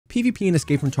PvP in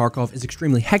Escape from Tarkov is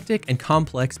extremely hectic and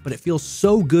complex, but it feels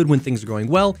so good when things are going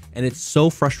well, and it's so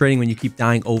frustrating when you keep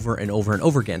dying over and over and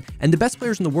over again. And the best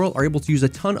players in the world are able to use a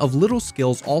ton of little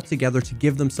skills all together to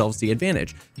give themselves the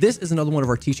advantage. This is another one of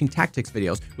our teaching tactics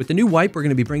videos. With the new wipe, we're going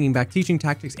to be bringing back teaching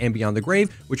tactics and Beyond the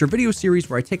Grave, which are video series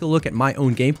where I take a look at my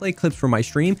own gameplay clips from my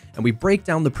stream, and we break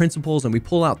down the principles and we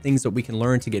pull out things that we can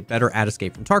learn to get better at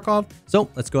Escape from Tarkov. So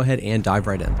let's go ahead and dive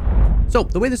right in. So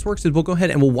the way this works is we'll go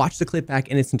ahead and we'll watch the clip back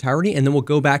in its entirety, and then we'll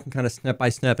go back and kind of step by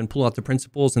step and pull out the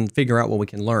principles and figure out what we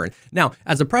can learn. Now,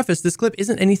 as a preface, this clip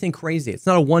isn't anything crazy. It's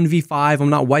not a 1v5. I'm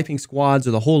not wiping squads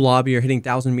or the whole lobby or hitting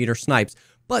 1,000-meter snipes.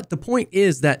 But the point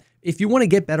is that if you want to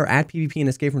get better at PvP and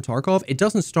Escape from Tarkov, it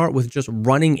doesn't start with just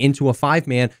running into a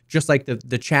 5-man, just like the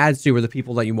Chads do or the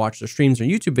people that you watch their streams or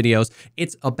YouTube videos.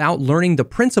 It's about learning the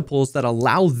principles that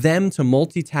allow them to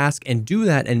multitask and do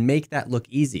that and make that look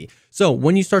easy. So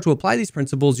when you start to apply these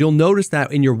principles, you'll notice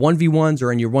that in your 1v1s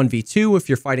or in your 1v2, if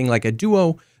you're fighting like a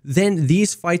duo, then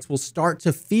these fights will start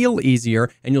to feel easier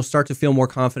and you'll start to feel more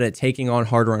confident taking on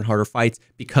harder and harder fights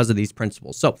because of these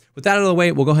principles. So with that out of the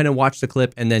way, we'll go ahead and watch the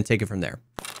clip and then take it from there.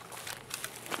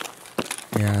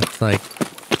 Yeah, it's like,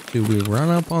 do we run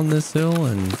up on this hill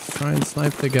and try and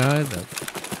snipe the guy that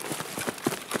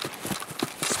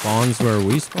spawns where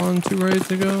we spawned 2 raids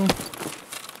ago?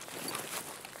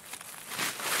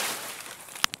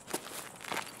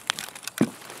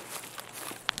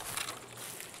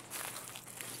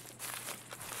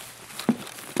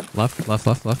 Left, left,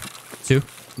 left, left. 2.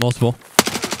 Multiple.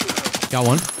 Got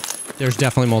 1. There's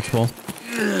definitely multiple.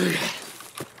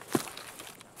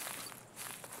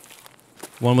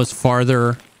 One was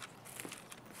farther,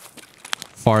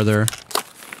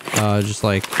 just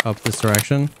like up this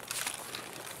direction.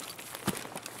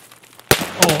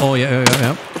 Oh yeah.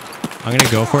 I'm gonna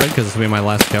go for it because this will be my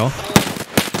last kill.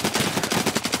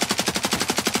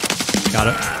 Got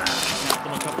it.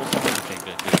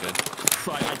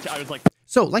 I was like.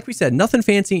 So, like we said, nothing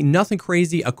fancy, nothing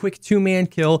crazy, a quick 2-man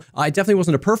kill. It definitely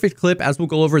wasn't a perfect clip, as we'll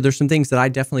go over. There's some things that I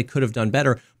definitely could have done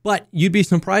better, but you'd be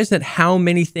surprised at how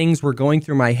many things were going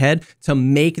through my head to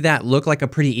make that look like a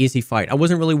pretty easy fight. I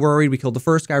wasn't really worried. We killed the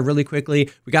first guy really quickly.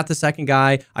 We got the second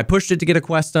guy. I pushed it to get a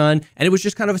quest done, and it was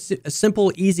just kind of a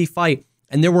simple, easy fight.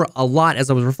 And there were a lot, as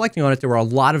I was reflecting on it, there were a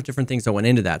lot of different things that went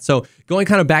into that. So going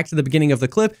kind of back to the beginning of the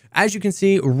clip, as you can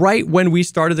see, right when we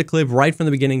started the clip, right from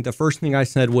the beginning, the first thing I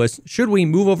said was, should we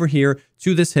move over here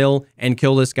to this hill and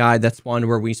kill this guy that spawned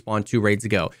where we spawned 2 raids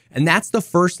ago? And that's the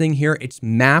first thing here. It's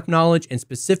map knowledge and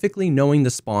specifically knowing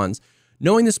the spawns.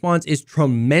 Knowing the spawns is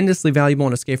tremendously valuable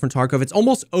in Escape from Tarkov. It's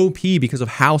almost OP because of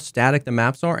how static the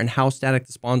maps are and how static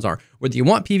the spawns are. Whether you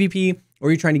want PvP or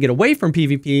you're trying to get away from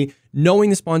PvP, knowing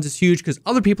the spawns is huge because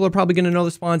other people are probably going to know the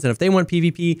spawns, and if they want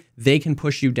PvP, they can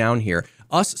push you down here.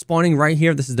 Us spawning right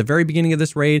here, this is the very beginning of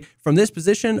this raid. From this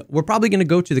position, we're probably going to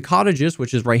go to the cottages,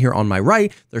 which is right here on my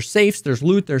right. There's safes, there's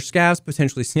loot, there's scavs,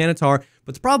 potentially sanitar.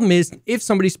 But the problem is, if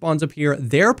somebody spawns up here,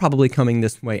 they're probably coming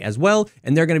this way as well,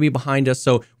 and they're going to be behind us.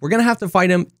 So we're going to have to fight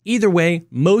them either way,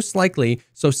 most likely.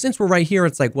 So since we're right here,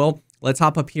 it's like, well, let's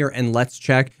hop up here and let's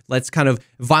check. Let's kind of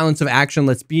violence of action.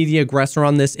 Let's be the aggressor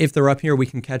on this. If they're up here, we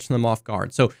can catch them off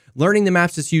guard. So learning the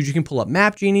maps is huge. You can pull up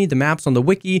Map Genie, the maps on the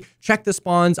wiki, check the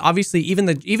spawns. Obviously,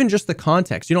 even just the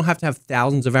context. You don't have to have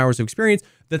thousands of hours of experience.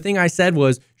 The thing I said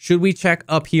was, should we check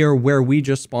up here where we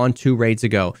just spawned 2 raids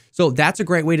ago? So that's a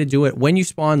great way to do it. When you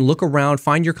spawn, look around,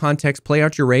 find your context, play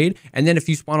out your raid. And then if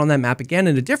you spawn on that map again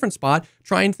in a different spot,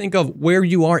 try and think of where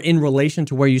you are in relation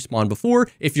to where you spawned before.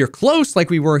 If you're close, like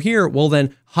we were here, well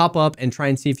then hop up and try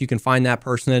and see if you can find that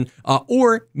person,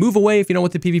 or move away if you don't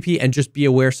want the PvP and just be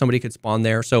aware somebody could spawn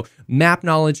there. So map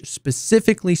knowledge,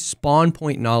 specifically spawn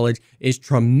point knowledge, is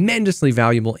tremendously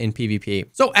valuable in PvP.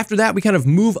 So after that, we kind of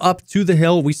move up to the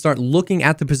hill. We start looking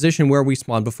at the position where we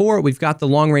spawned before. We've got the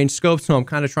long range scope, so I'm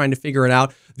kind of trying to figure it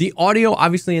out. The audio,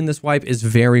 obviously, in this wipe is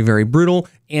very, very brutal.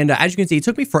 And as you can see, it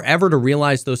took me forever to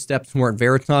realize those steps weren't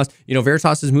Veritas. You know,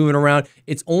 Veritas is moving around.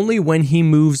 It's only when he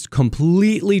moves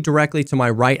completely directly to my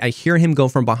right, I hear him go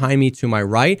from behind me to my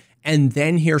right, and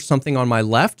then hear something on my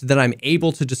left, that I'm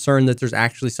able to discern that there's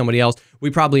actually somebody else. We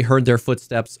probably heard their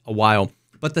footsteps a while.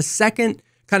 But the second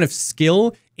kind of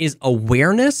skill is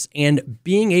awareness and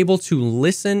being able to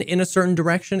listen in a certain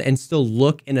direction and still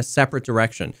look in a separate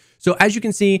direction. So as you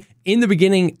can see in the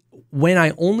beginning, when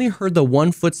I only heard the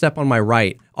 1 footstep on my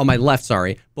left,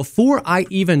 sorry, before I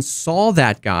even saw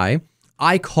that guy,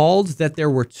 I called that there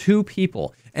were 2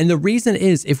 people. And the reason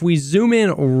is, if we zoom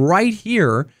in right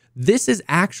here, this is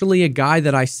actually a guy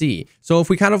that I see. So if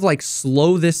we kind of like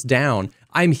slow this down,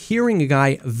 I'm hearing a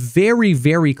guy very,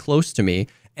 very close to me.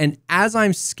 And as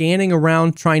I'm scanning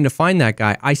around trying to find that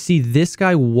guy, I see this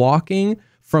guy walking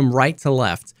from right to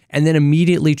left and then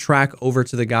immediately track over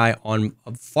to the guy on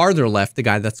farther left, the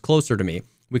guy that's closer to me.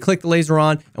 We click the laser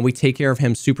on and we take care of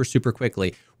him super, super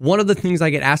quickly. One of the things I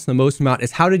get asked the most about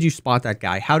is, how did you spot that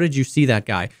guy? How did you see that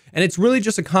guy? And it's really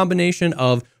just a combination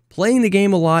of playing the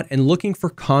game a lot and looking for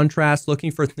contrast,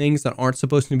 looking for things that aren't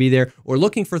supposed to be there, or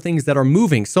looking for things that are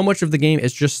moving. So much of the game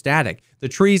is just static. The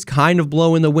trees kind of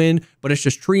blow in the wind, but it's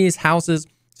just trees, houses.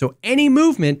 So any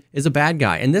movement is a bad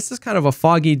guy. And this is kind of a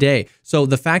foggy day. So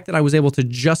the fact that I was able to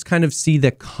just kind of see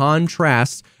the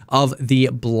contrast of the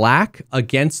black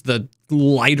against the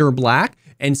lighter black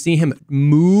and see him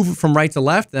move from right to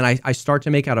left, then I start to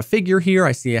make out a figure here.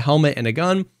 I see a helmet and a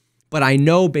gun, but I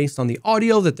know based on the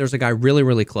audio that there's a guy really,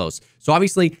 really close. So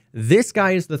obviously this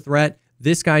guy is the threat.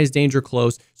 This guy is danger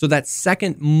close. So that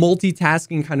second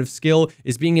multitasking kind of skill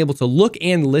is being able to look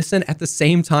and listen at the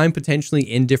same time, potentially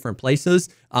in different places,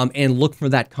 and look for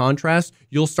that contrast.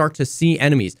 You'll start to see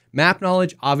enemies. Map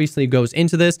knowledge obviously goes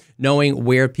into this, knowing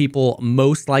where people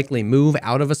most likely move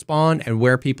out of a spawn and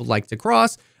where people like to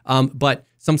cross. But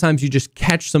sometimes you just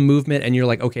catch some movement and you're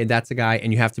like, okay, that's a guy,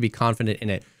 and you have to be confident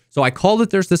in it. So I called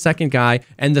it, there's the second guy.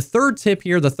 And the third tip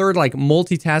here, the third like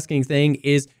multitasking thing,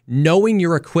 is knowing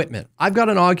your equipment. I've got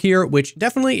an AUG here, which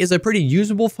definitely is a pretty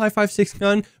usable 5.56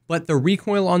 gun, but the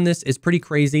recoil on this is pretty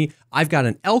crazy. I've got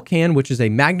an LCAN, which is a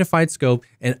magnified scope.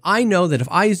 And I know that if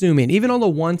I zoom in, even on the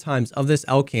 1x of this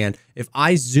LCAN, if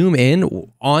I zoom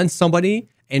in on somebody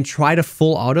and try to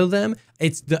full auto them,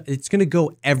 it's going to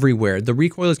go everywhere. The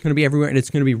recoil is going to be everywhere, and it's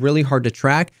going to be really hard to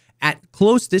track. At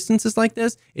close distances like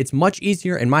this, it's much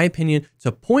easier, in my opinion,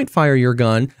 to point fire your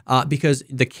gun because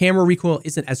the camera recoil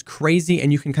isn't as crazy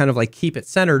and you can kind of like keep it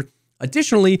centered.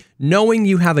 Additionally, knowing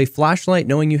you have a flashlight,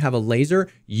 knowing you have a laser,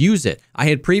 use it. I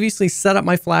had previously set up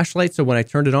my flashlight, so when I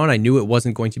turned it on, I knew it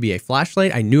wasn't going to be a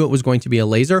flashlight. I knew it was going to be a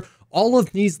laser. All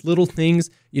of these little things,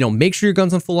 you know, make sure your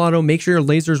gun's on full auto, make sure your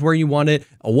laser's where you want it,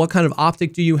 what kind of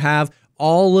optic do you have,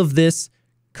 all of this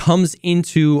comes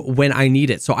into when I need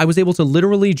it. So I was able to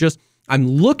literally just, I'm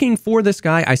looking for this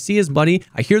guy. I see his buddy.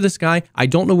 I hear this guy. I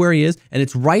don't know where he is. And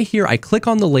it's right here. I click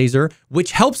on the laser,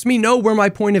 which helps me know where my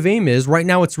point of aim is. Right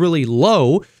now it's really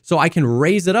low, so I can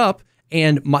raise it up.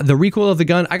 And the recoil of the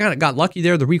gun, I got lucky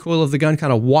there. The recoil of the gun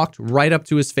kind of walked right up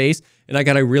to his face, and I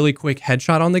got a really quick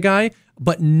headshot on the guy.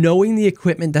 But knowing the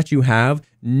equipment that you have,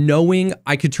 knowing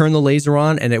I could turn the laser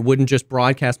on and it wouldn't just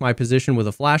broadcast my position with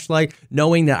a flashlight,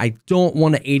 knowing that I don't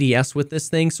want to ADS with this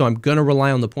thing, so I'm going to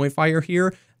rely on the point fire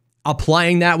here,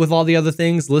 applying that with all the other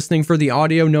things, listening for the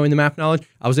audio, knowing the map knowledge,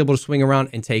 I was able to swing around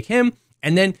and take him.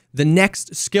 And then the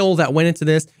next skill that went into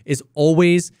this is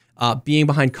always being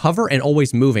behind cover and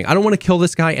always moving. I don't want to kill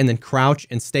this guy and then crouch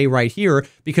and stay right here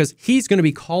because he's going to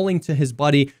be calling to his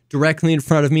buddy directly in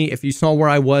front of me. If you saw where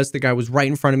I was, the guy was right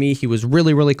in front of me. He was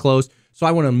really, really close. So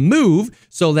I want to move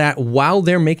so that while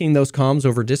they're making those comms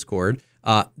over Discord,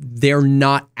 they're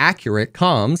not accurate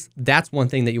comms. That's one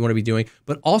thing that you want to be doing.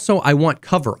 But also, I want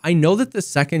cover. I know that the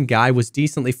second guy was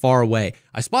decently far away.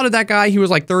 I spotted that guy. He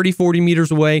was like 30, 40 meters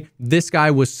away. This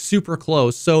guy was super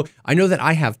close. So I know that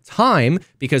I have time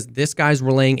because this guy's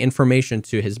relaying information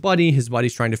to his buddy. His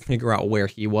buddy's trying to figure out where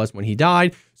he was when he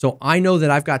died. So I know that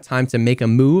I've got time to make a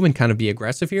move and kind of be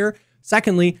aggressive here.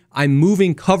 Secondly, I'm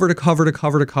moving cover to cover to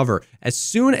cover to cover. As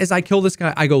soon as I kill this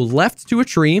guy, I go left to a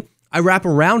tree. I wrap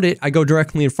around it, I go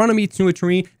directly in front of me to a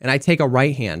tree, and I take a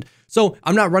right hand. So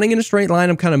I'm not running in a straight line,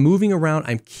 I'm kind of moving around,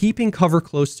 I'm keeping cover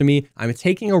close to me, I'm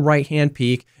taking a right hand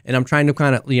peek, and I'm trying to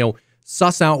kind of, you know,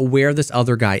 suss out where this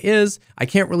other guy is. I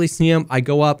can't really see him. I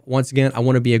go up, once again, I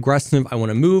want to be aggressive, I want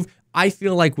to move. I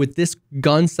feel like with this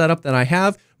gun setup that I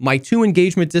have, my two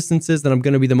engagement distances that I'm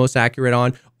going to be the most accurate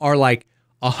on are like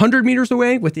 100 meters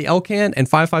away with the LCAN and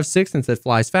 5.56 since it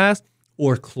flies fast,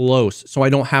 or close, so I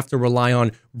don't have to rely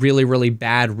on really, really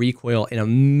bad recoil in a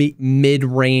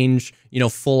mid-range, you know,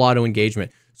 full auto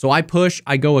engagement. So I push,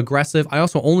 I go aggressive. I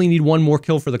also only need one more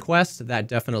kill for the quest. That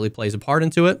definitely plays a part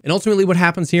into it. And ultimately what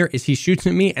happens here is he shoots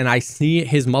at me and I see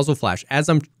his muzzle flash. As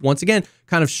I'm, once again,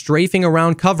 kind of strafing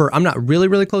around cover, I'm not really,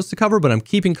 really close to cover, but I'm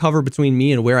keeping cover between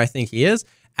me and where I think he is.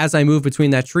 As I move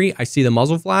between that tree, I see the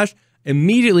muzzle flash.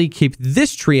 Immediately keep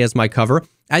this tree as my cover.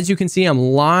 As you can see, I'm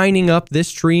lining up this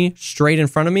tree straight in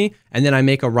front of me, and then I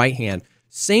make a right hand.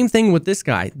 Same thing with this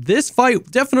guy. This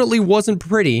fight definitely wasn't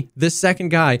pretty, this second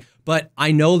guy, but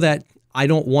I know that I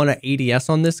don't want to ADS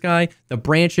on this guy. The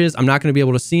branches, I'm not going to be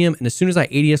able to see him, and as soon as I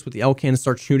ADS with the LCAN and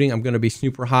start shooting, I'm going to be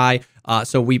super high.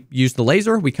 So we use the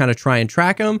laser, we kind of try and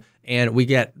track him, and we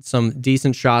get some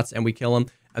decent shots, and we kill him.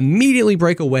 immediately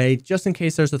break away just in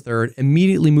case there's a third,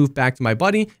 immediately move back to my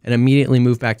buddy, and immediately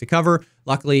move back to cover.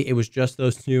 Luckily, it was just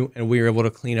those two, and we were able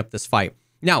to clean up this fight.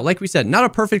 Now, like we said, not a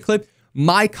perfect clip.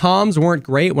 My comms weren't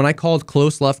great. When I called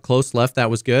close left, that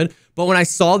was good. But when I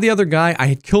saw the other guy, I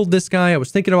had killed this guy. I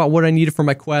was thinking about what I needed for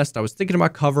my quest. I was thinking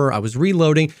about cover. I was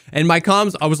reloading. And my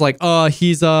comms, I was like,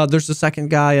 there's the second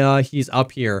guy. He's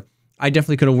up here. I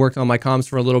definitely could have worked on my comms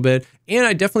for a little bit, and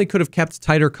I definitely could have kept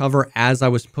tighter cover as I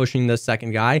was pushing the second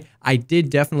guy. I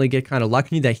did definitely get kind of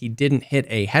lucky that he didn't hit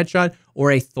a headshot or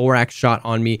a thorax shot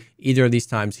on me either of these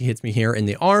times. He hits me here in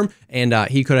the arm, and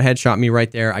he could have headshot me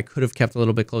right there. I could have kept a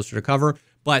little bit closer to cover,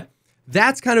 but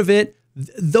that's kind of it.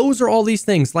 Those are all these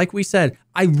things. Like we said,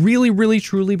 I really,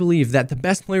 truly believe that the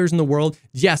best players in the world,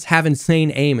 yes, have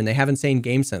insane aim and they have insane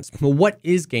game sense. But what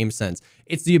is game sense?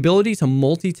 It's the ability to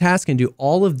multitask and do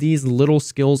all of these little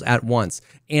skills at once.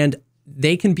 And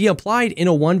they can be applied in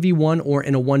a 1v1 or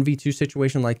in a 1v2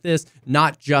 situation like this,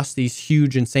 not just these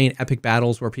huge, insane, epic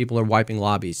battles where people are wiping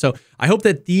lobbies. So I hope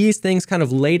that these things kind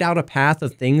of laid out a path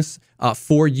of things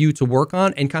for you to work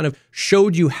on and kind of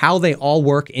showed you how they all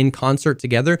work in concert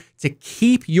together to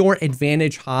keep your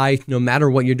advantage high no matter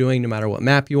what you're doing, no matter what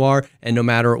map you are, and no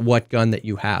matter what gun that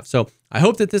you have. So I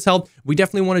hope that this helped. We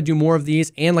definitely want to do more of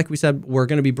these. And like we said, we're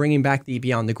going to be bringing back the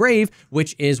Beyond the Grave,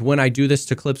 which is when I do this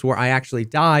to clips where I actually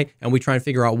die and we try and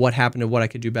figure out what happened and what I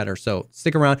could do better. So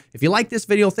stick around. If you like this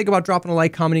video, think about dropping a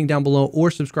like, commenting down below,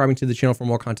 or subscribing to the channel for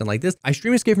more content like this. I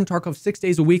stream Escape from Tarkov 6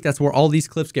 days a week. That's where all these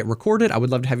clips get recorded. I would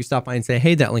love to have you stop by and say,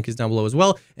 hey, that link is down below as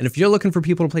well. And if you're looking for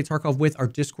people to play Tarkov with, our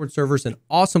Discord server is an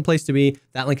awesome place to be.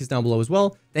 That link is down below as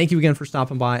well. Thank you again for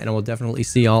stopping by, and I will definitely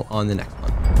see y'all on the next one.